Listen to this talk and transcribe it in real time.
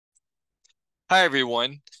Hi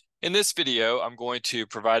everyone. In this video, I'm going to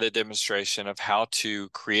provide a demonstration of how to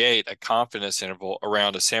create a confidence interval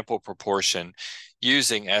around a sample proportion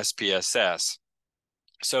using SPSS.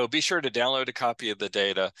 So be sure to download a copy of the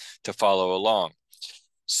data to follow along.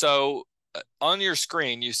 So on your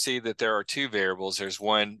screen, you see that there are two variables. There's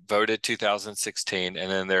one voted 2016, and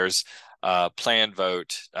then there's planned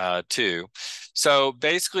vote 2. So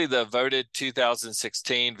basically, the voted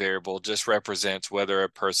 2016 variable just represents whether a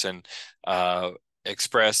person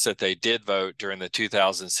expressed that they did vote during the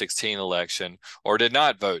 2016 election or did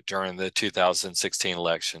not vote during the 2016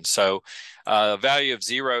 election. So a value of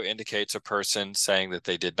 0 indicates a person saying that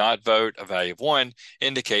they did not vote. A value of 1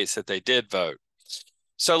 indicates that they did vote.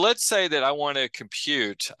 So let's say that I want to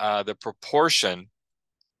compute the proportion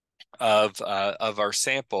of our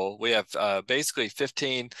sample. We have basically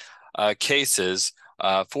 15 cases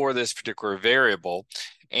for this particular variable.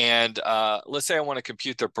 And let's say I want to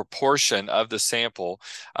compute the proportion of the sample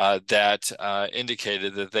that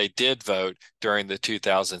indicated that they did vote during the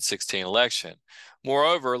 2016 election.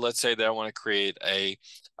 Moreover, let's say that I want to create a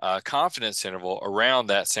confidence interval around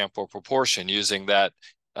that sample proportion using that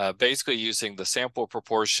basically using the sample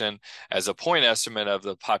proportion as a point estimate of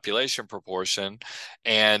the population proportion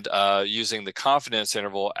and using the confidence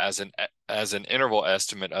interval as an interval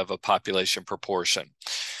estimate of a population proportion.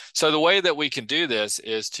 So the way that we can do this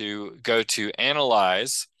is to go to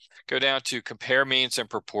Analyze, go down to Compare Means and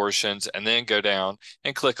Proportions, and then go down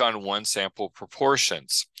and click on One Sample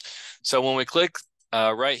Proportions. So when we click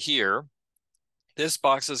right here, this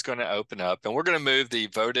box is going to open up, and we're going to move the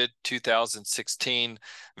voted 2016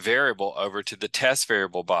 variable over to the test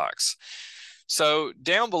variable box. So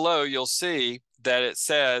down below, you'll see that it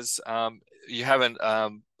says you have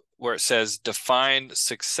where it says define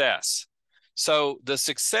success. So the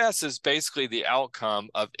success is basically the outcome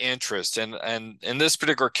of interest. And in this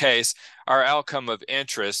particular case, our outcome of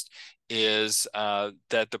interest is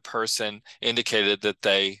that the person indicated that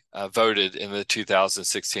they voted in the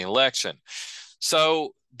 2016 election.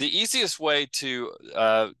 So the easiest way to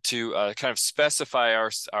kind of specify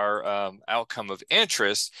our outcome of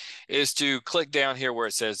interest is to click down here where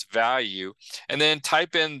it says value, and then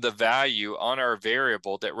type in the value on our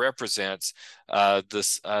variable that represents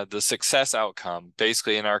the success outcome.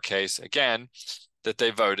 Basically, in our case, again, that they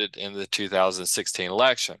voted in the 2016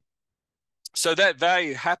 election. So that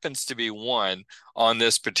value happens to be 1 on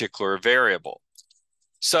this particular variable.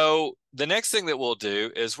 So the next thing that we'll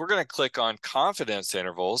do is we're going to click on confidence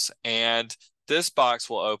intervals, and this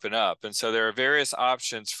box will open up. And so there are various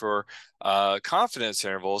options for confidence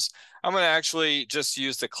intervals. I'm going to actually just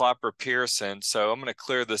use the Clopper-Pearson. So I'm going to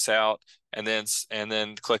clear this out and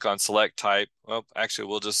then click on select type. Well, actually,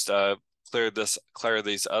 we'll just clear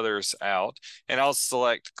these others out, and I'll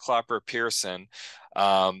select Clopper-Pearson.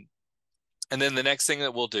 And then the next thing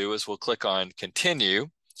that we'll do is we'll click on continue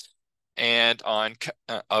and on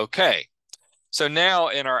OK. So now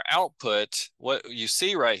in our output, what you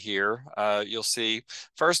see right here, you'll see,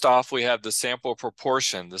 first off, we have the sample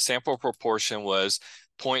proportion. The sample proportion was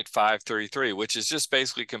 0.533, which is just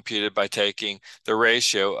basically computed by taking the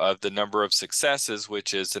ratio of the number of successes,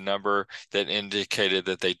 which is the number that indicated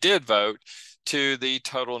that they did vote, to the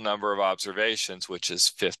total number of observations, which is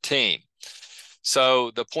 15.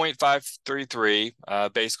 So the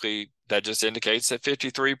 0.533, basically that just indicates that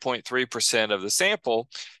 53.3% of the sample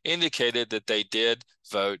indicated that they did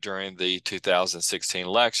vote during the 2016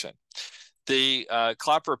 election. The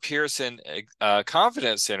Clopper-Pearson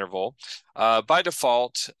confidence interval, by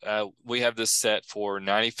default, we have this set for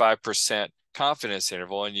 95% confidence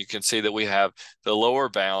interval, and you can see that we have the lower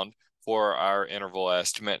bound for our interval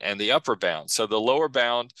estimate and the upper bound. So the lower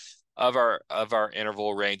bound of our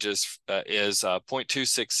interval ranges is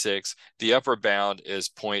 0.266. The upper bound is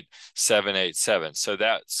 0.787. So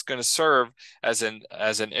that's going to serve as an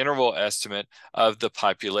interval estimate of the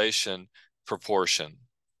population proportion.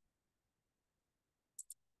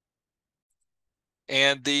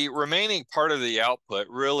 And the remaining part of the output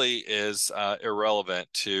really is irrelevant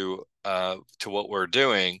to what we're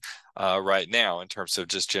doing right now in terms of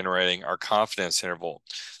just generating our confidence interval.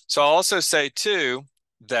 So I'll also say too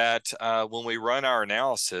that when we run our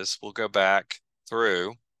analysis, we'll go back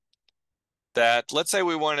through that. Let's say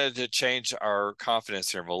we wanted to change our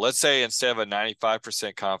confidence interval. Let's say instead of a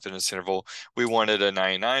 95% confidence interval, we wanted a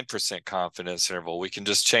 99% confidence interval. We can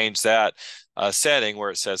just change that setting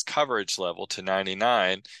where it says coverage level to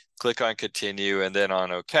 99, click on continue, and then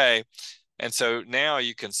on OK. And so now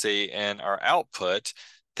you can see in our output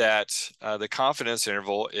that the confidence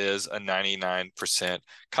interval is a 99%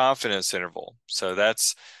 confidence interval. So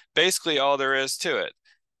that's basically all there is to it.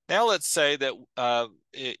 Now let's say that,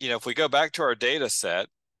 if we go back to our data set,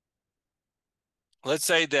 let's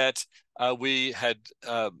say that we had,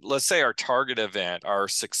 let's say our target event, our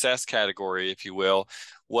success category, if you will,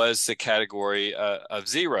 was the category of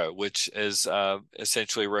 0, which is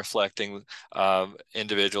essentially reflecting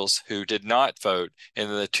individuals who did not vote in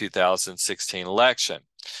the 2016 election.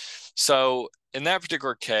 So in that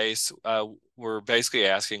particular case, we're basically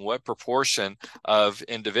asking what proportion of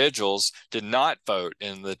individuals did not vote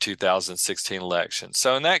in the 2016 election.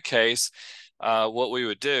 So in that case, what we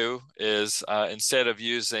would do is instead of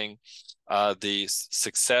using the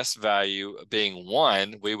success value being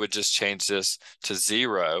 1, we would just change this to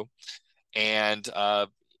 0 and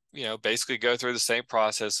basically go through the same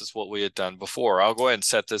process as what we had done before. I'll go ahead and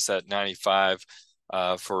set this at 95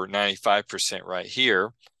 for 95% right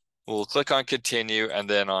here. We'll click on continue and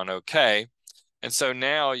then on OK. And so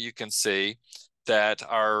now you can see that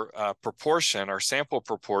our proportion, our sample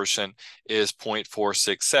proportion is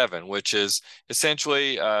 0.467, which is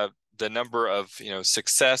essentially the number of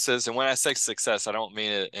successes. And when I say success, I don't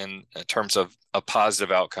mean it in terms of a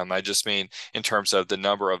positive outcome. I just mean in terms of the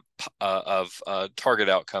number of target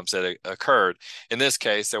outcomes that occurred. In this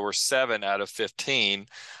case, there were 7 out of 15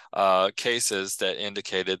 cases that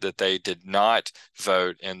indicated that they did not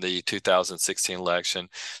vote in the 2016 election.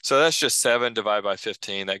 So that's just 7 divided by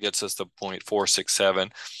 15. That gets us to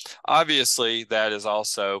 0.467. Obviously, that is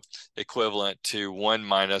also equivalent to 1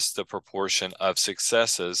 minus the proportion of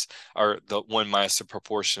successes, or the 1 minus the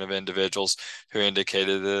proportion of individuals who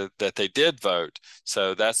indicated that they did vote.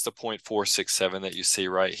 So that's the 0.467 that you see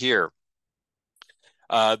right here.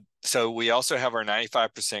 So we also have our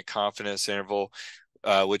 95% confidence interval,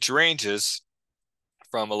 which ranges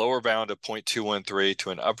from a lower bound of 0.213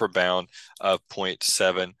 to an upper bound of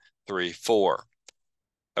 0.734.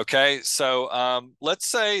 Okay, so let's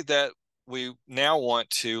say that we now want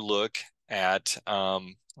to look at, let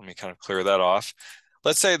me kind of clear that off.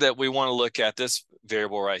 Let's say that we want to look at this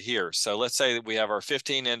variable right here. So let's say that we have our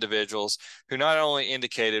 15 individuals who not only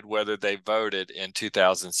indicated whether they voted in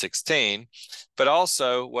 2016, but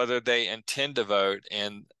also whether they intend to vote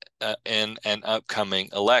in an upcoming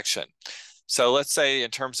election. So let's say in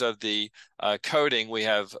terms of the coding, we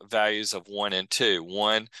have values of 1 and 2.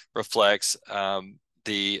 1 reflects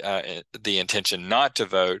the intention not to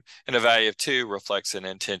vote, and a value of 2 reflects an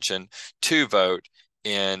intention to vote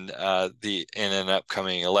in an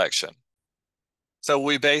upcoming election. So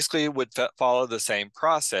we basically would follow the same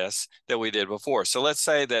process that we did before. So let's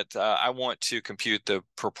say that I want to compute the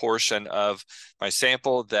proportion of my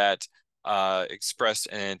sample that expressed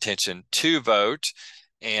an intention to vote.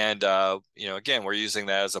 And, again, we're using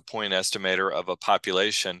that as a point estimator of a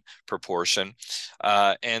population proportion.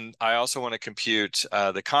 And I also want to compute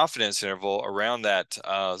the confidence interval around that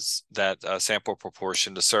sample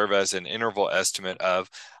proportion to serve as an interval estimate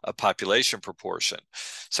of a population proportion.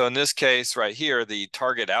 So in this case right here, the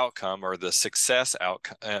target outcome, or the success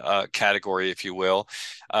category, if you will,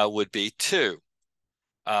 would be 2.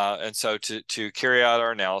 And so to carry out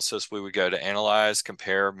our analysis, we would go to Analyze,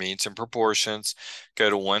 Compare Means and Proportions, go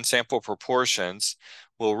to One Sample Proportions.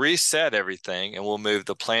 We'll reset everything, and we'll move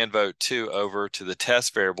the Plan Vote 2 over to the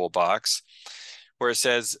Test Variable box. Where it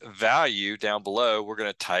says Value down below, we're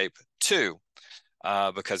going to type 2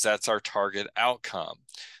 because that's our target outcome.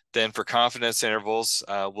 Then for confidence intervals,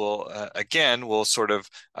 we'll sort of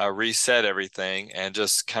reset everything and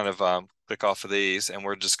just kind of click off of these, and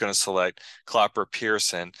we're just going to select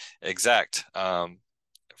Clopper-Pearson exact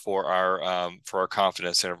for our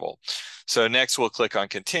confidence interval. So next we'll click on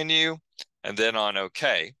Continue and then on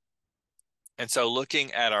OK. And so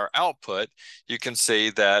looking at our output, you can see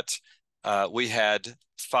that we had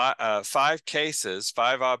 5 cases,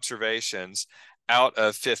 5 observations out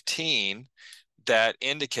of 15 that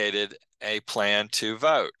indicated a plan to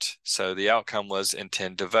vote. So the outcome was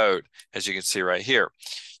intend to vote, as you can see right here.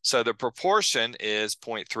 So the proportion is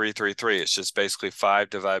 0.333. It's just basically 5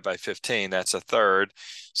 divided by 15. That's a third.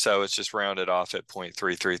 So it's just rounded off at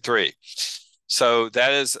 0.333. So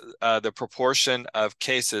that is the proportion of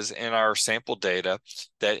cases in our sample data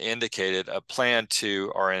that indicated a plan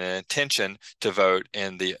to, or an intention to vote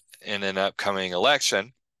in an upcoming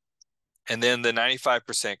election. And then the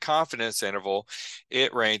 95% confidence interval,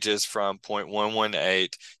 it ranges from 0.118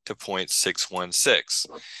 to 0.616.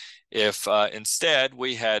 If instead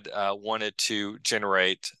we had wanted to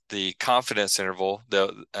generate the confidence interval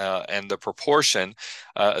and the proportion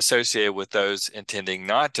associated with those intending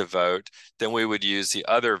not to vote, then we would use the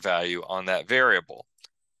other value on that variable.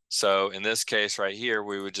 So in this case right here,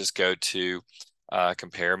 we would just go to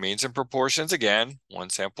compare means and proportions again, one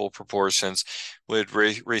sample proportions, would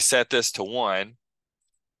reset this to 1.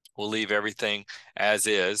 We'll leave everything as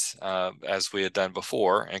is, as we had done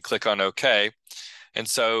before, and click on OK. And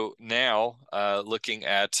so now, looking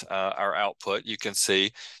at our output, you can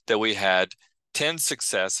see that we had 10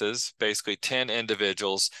 successes, basically 10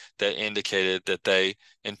 individuals that indicated that they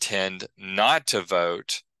intend not to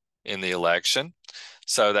vote in the election.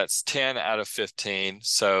 So that's 10 out of 15.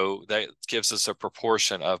 So that gives us a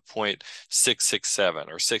proportion of 0.667,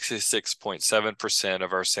 or 66.7%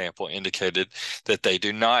 of our sample indicated that they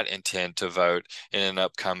do not intend to vote in an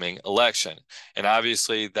upcoming election. And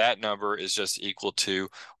obviously that number is just equal to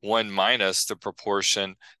 1 minus the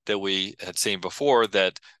proportion that we had seen before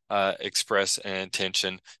that express an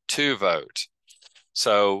intention to vote.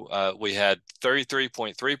 So we had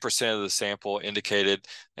 33.3% of the sample indicated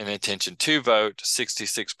an intention to vote,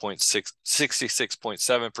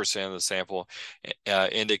 66.7% of the sample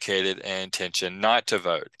indicated an intention not to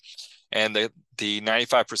vote. And the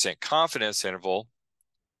 95% confidence interval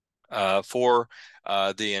for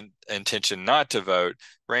the intention not to vote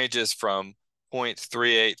ranges from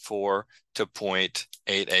 0.384 to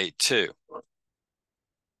 0.882.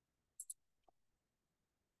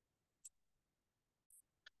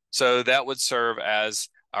 So that would serve as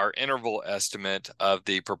our interval estimate of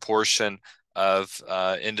the proportion of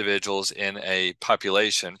individuals in a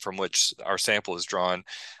population from which our sample is drawn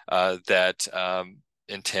that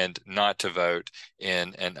intend not to vote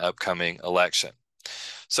in an upcoming election.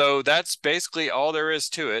 So that's basically all there is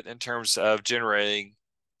to it in terms of generating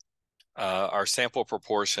our sample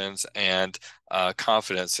proportions and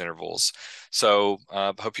confidence intervals. So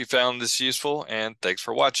hope you found this useful, and thanks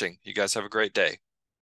for watching. You guys have a great day.